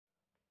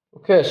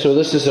Okay, so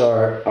this is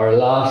our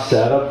last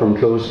setup from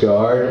close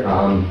guard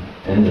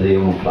into the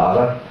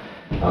Omoplata.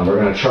 We're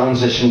going to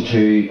transition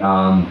to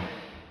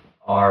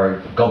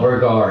our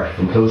Gubber guard,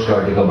 from close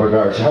guard to Gubber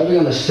guard. So how are we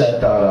going to set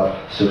that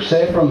up? So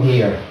say from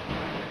here,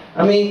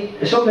 I mean,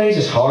 sometimes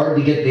it's hard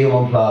to get the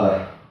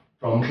Omoplata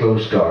from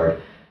close guard.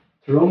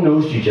 Tyrone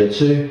knows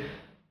jiu-jitsu.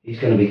 He's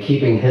going to be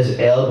keeping his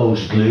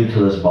elbows glued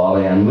to his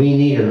body, and we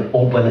need an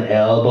open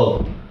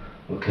elbow,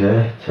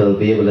 okay, to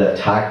be able to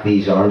attack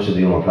these arms with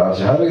the Omoplata.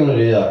 So how are we going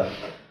to do that?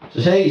 So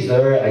say he's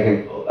there,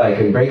 I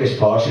can break his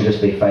posture just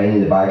by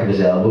finding the back of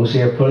his elbows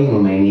here, putting him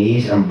on my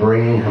knees and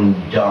bringing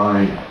him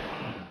down.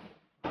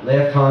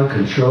 Left hand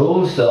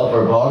controls the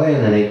upper body,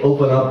 and then I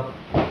open up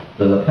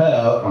the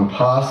lapel and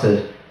pass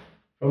it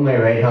from my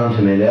right hand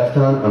to my left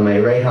hand, and my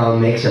right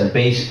hand makes a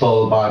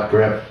baseball bat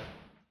grip.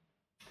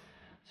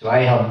 So I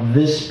have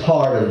this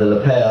part of the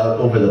lapel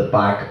over the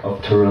back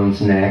of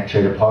Tyrone's neck.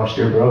 Try to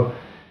posture, bro.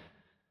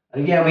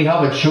 And again, we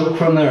have a choke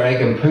from there. I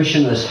can push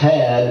in his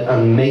head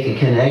and make a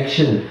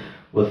connection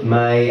with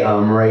my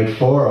right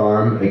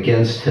forearm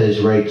against his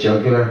right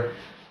jugular.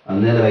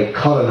 And then if I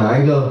cut an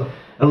angle,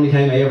 the only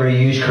time I ever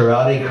use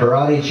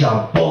karate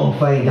chop, boom,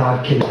 find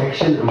that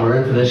connection, and we're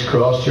in for this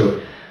cross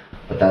choke.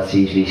 But that's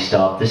easily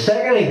stopped. The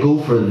second I go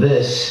for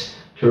this,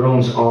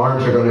 Tyrone's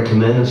arms are going to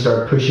come in and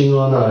start pushing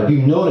on that. If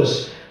you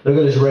notice, look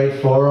at his right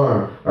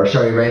forearm, or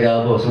sorry, right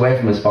elbow, it's away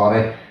from his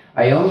body.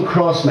 I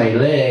uncross my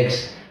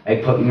legs, I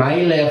put my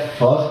left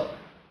foot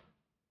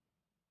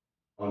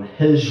on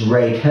his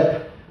right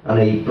hip, and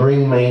I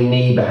bring my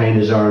knee behind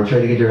his arm. Try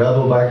to get your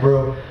elbow back,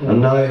 bro.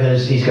 And now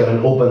he's got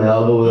an open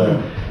elbow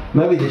there.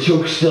 Maybe the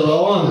choke's still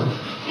on.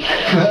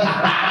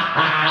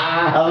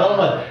 I love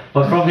it.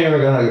 But from here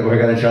we're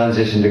gonna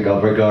transition to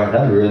Gubber guard.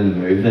 That ruined the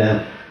move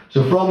then.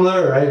 So from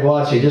there, right,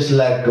 watch, I just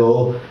let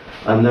go,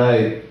 and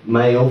now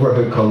my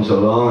overhook comes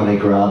along and I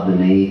grab the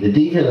knee. The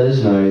detail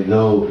is now,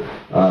 though,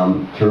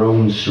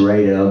 Tyrone's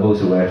right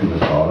elbow's away from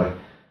his body.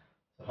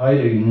 How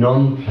do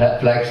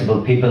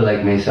non-flexible people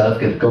like myself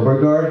get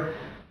Gubber guard?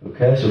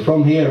 Okay, so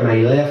from here, my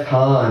left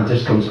hand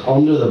just comes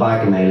under the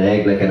back of my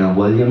leg like in a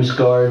Williams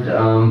guard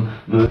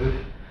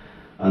move.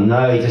 And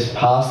now I just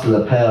pass the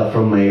lapel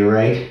from my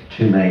right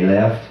to my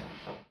left.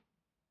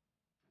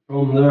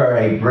 From there,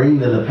 I bring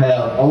the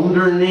lapel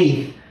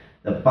underneath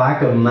the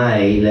back of my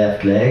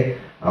left leg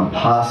and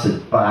pass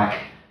it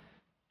back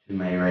to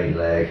my right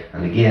leg.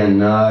 And again,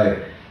 now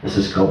this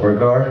is Gubber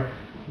guard.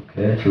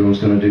 Okay, Tyrone's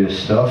going to do his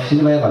stuff. See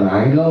the way I have an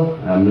angle?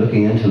 I'm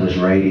looking into his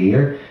right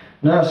ear.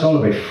 Now it's all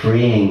about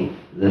freeing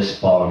this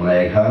bottom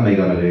leg. How am I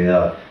going to do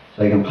that?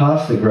 So I can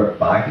pass the grip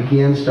back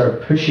again,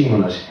 start pushing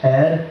on his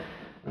head,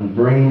 and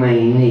bring my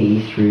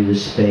knee through the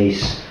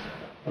space.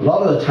 A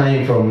lot of the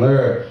time from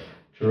there,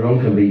 Tyrone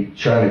can be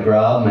trying to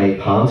grab my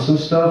pants and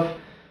stuff.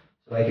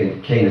 So I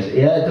can kind of,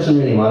 yeah, it doesn't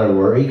really matter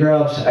where he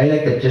grabs. I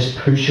like to just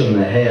push on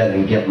the head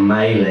and get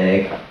my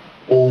leg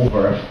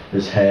over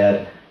his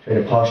head. Try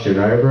to posture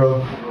now,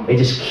 bro. I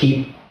just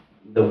keep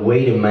the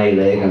weight of my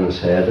leg on his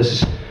head.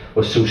 This is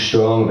what's so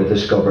strong about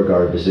this Gubber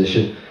guard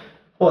position.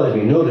 Well, if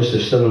you notice,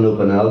 there's still an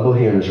open elbow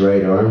here in his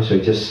right arm, so I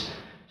just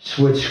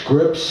switch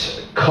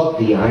grips, cut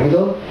the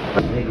angle,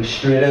 and I go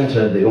straight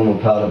into the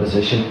Omoplata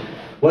position.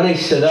 When I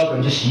sit up,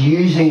 I'm just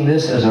using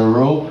this as a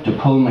rope to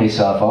pull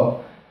myself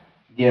up.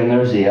 Again,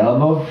 there's the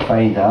elbow,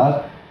 find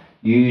that.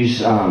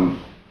 Use Tyrone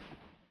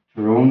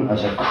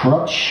as a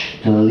crutch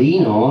to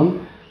lean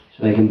on,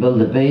 so I can build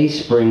the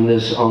base, bring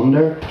this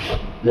under.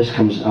 This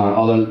comes,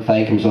 other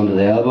thigh comes under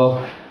the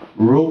elbow.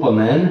 Rope him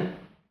in,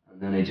 and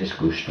then I just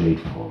go straight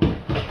forward.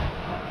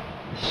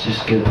 Let's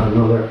just get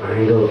another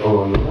angle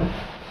on that.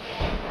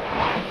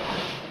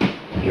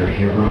 You're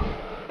here, bro.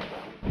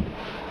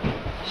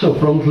 So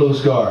from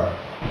close guard,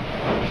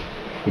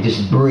 you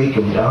just break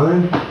him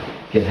down,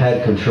 get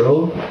head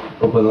control,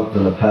 open up the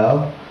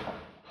lapel,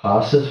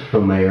 pass it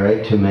from my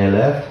right to my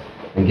left,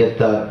 and get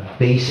that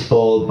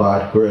baseball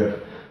bat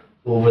grip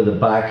over the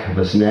back of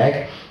his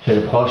neck. Try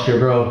to posture,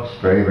 bro. It's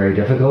very, very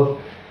difficult.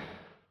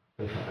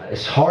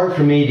 It's hard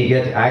for me to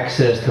get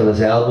access to his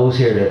elbows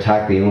here to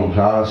attack the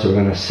Omoplata, so we're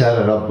going to set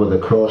it up with a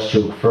cross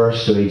choke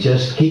first. So we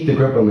just keep the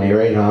grip on my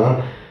right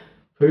hand,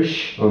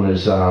 push on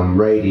his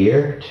right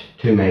ear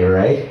to my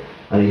right,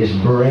 and you just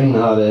bring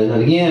that in.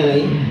 And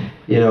again,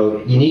 you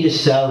know, you need to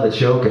sell the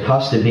choke. It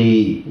has to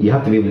be, you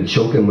have to be able to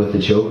choke him with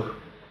the choke.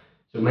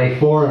 So my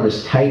forearm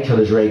is tight to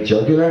his right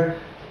jugular.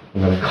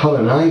 I'm going to cut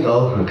an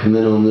angle and come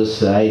in on this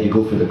side to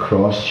go for the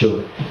cross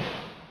choke.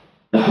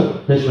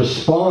 His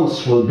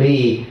response will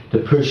be to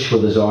push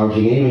with his arms.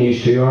 You can even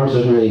use two arms,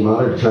 doesn't really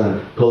matter, to try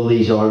and pull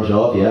these arms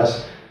off,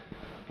 yes.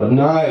 But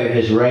now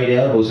his right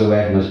elbow's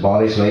away from his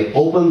body, so I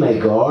open my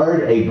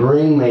guard, I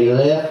bring my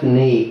left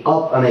knee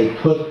up, and I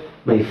put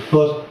my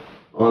foot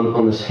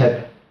on his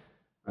hip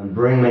and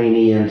bring my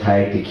knee in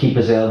tight to keep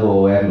his elbow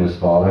away from his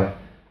body.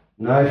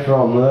 Now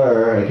from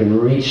there, I can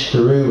reach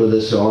through with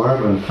this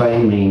arm and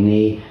find my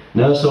knee.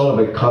 Now it's all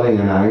about cutting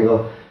an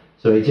angle.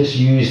 So I just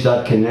use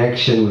that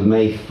connection with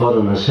my foot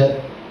on his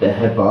hip, the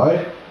hip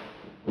out.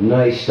 And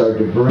now I start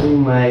to bring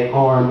my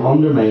arm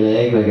under my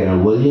leg like in a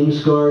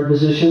Williams guard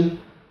position.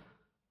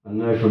 And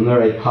now from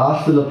there I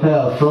pass the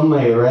lapel from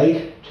my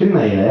right to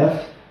my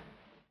left,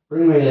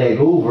 bring my leg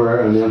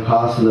over and then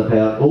pass the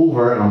lapel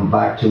over and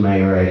back to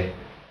my right.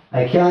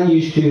 I can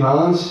use two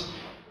hands.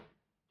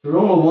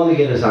 Tyrone will want to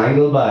get his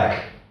angle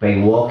back by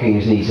walking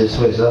his knees this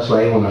way, so that's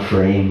why I want to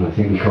frame. I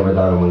think we covered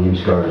that on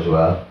Williams guard as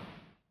well.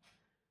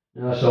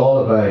 Now it's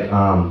all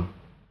about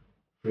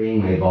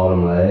freeing my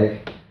bottom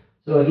leg.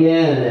 So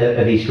again,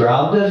 if he's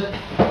grabbed it,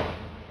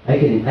 I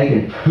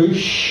can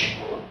push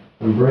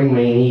and bring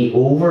my knee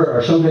over,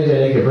 or sometimes I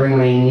like to bring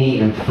my knee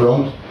in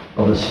front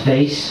of his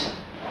face,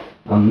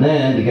 and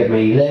then to get my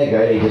leg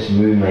out, I just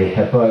move my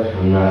hip out,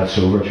 and that's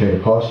over. Try the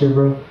posture,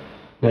 bro.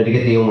 Now to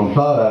get the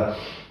omoplata,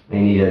 I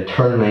need to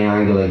turn my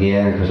angle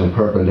again because I'm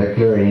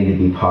perpendicular. I need to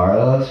be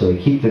parallel, so I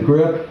keep the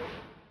grip.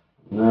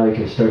 Now I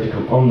can start to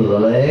come under the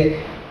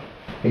leg.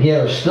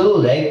 Again, we're still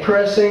leg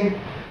pressing.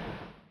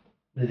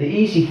 The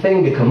easy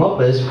thing to come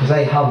up is because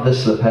I have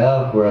this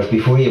lapel, whereas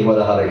before you would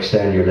have had to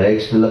extend your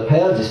legs. The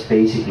lapel just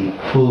basically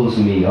pulls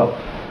me up.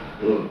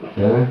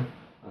 Okay.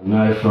 And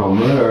now from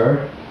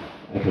there,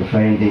 I can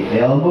find the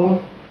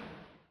elbow,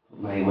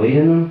 put my weight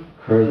in them,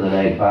 curl the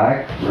leg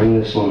back, bring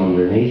this one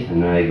underneath, and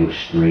now I go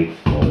straight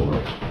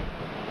forward.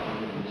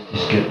 Let's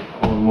just get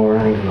one more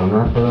angle on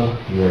that, bro.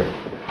 Here,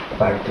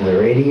 back to the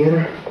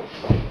radiator.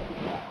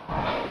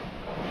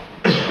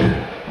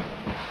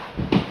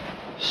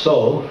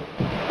 So,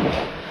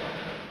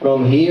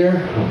 from here,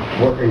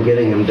 working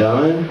getting him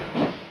down,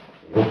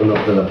 open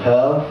up the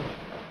lapel,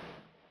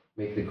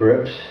 make the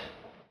grips,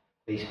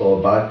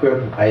 baseball bat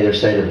grip, either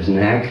side of his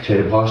neck, try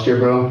the posture,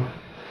 bro.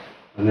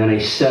 And then I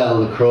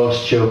sell the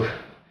cross choke.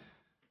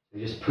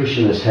 Just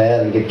pushing his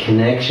head and get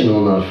connection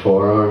on that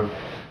forearm.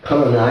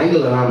 Cut an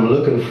angle and I'm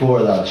looking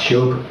for that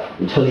choke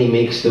until he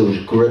makes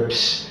those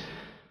grips.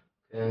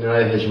 And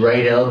now his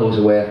right elbow's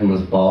away from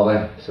his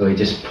body. So I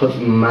just put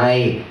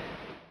my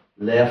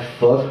left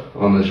foot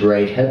on his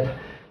right hip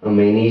and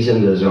my knees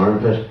into his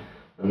armpit.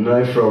 And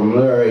now from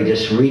there I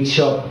just reach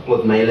up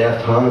with my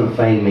left hand and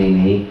find my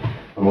knee.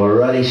 I'm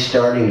already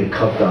starting to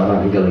cut that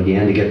angle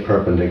again to get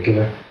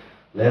perpendicular.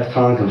 Left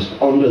hand comes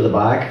under the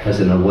back as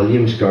in a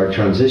Williams guard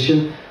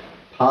transition.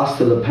 Pass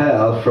the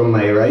lapel from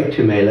my right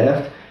to my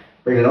left.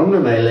 Bring it under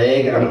my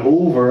leg and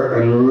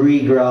over and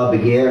re-grab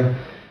again.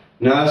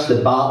 Now it's the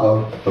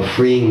battle of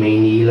freeing my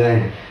knee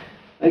line.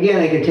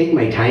 Again, I can take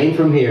my time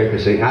from here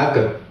because I've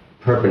got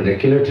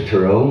perpendicular to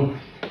Tyrone.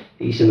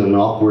 He's in an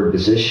awkward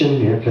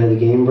position. Yeah, play the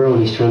game, bro.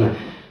 And he's trying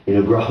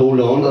to, hold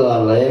on to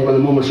that leg. When the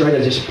moment's right,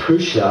 I just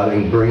push that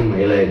and bring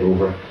my leg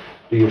over.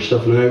 Do your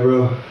stuff now,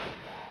 bro.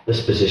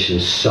 This position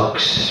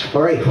sucks. It's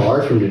very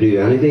hard for him to do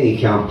anything. He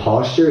can't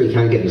posture. He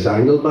can't get his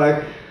angle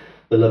back.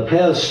 The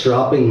lapel's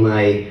strapping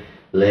my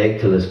leg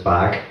to his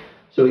back.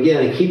 So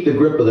again, I keep the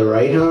grip of the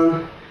right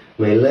hand.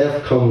 My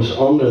left comes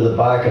under the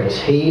back of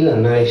his heel,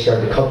 and now I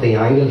start to cut the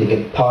angle to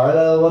get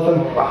parallel with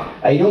him.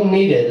 I don't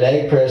need a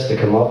leg press to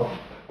come up.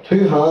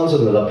 Two hands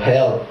on the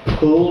lapel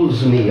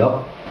pulls me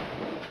up.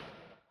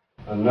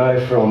 And now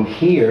from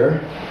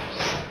here,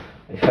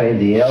 I find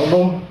the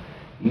elbow,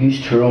 use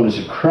Tyrone as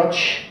a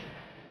crutch,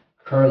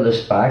 curl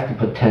this back to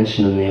put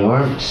tension in the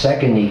arm.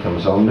 Second knee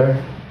comes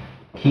under,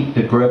 keep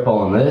the grip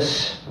on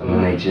this, and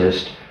then I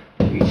just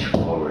reach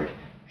forward.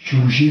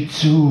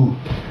 Jiu-jitsu.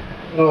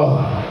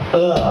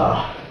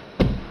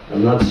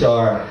 And that's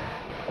our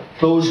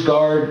closed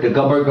guard, the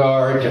Gubber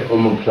guard,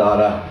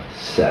 Omoplata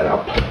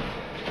setup.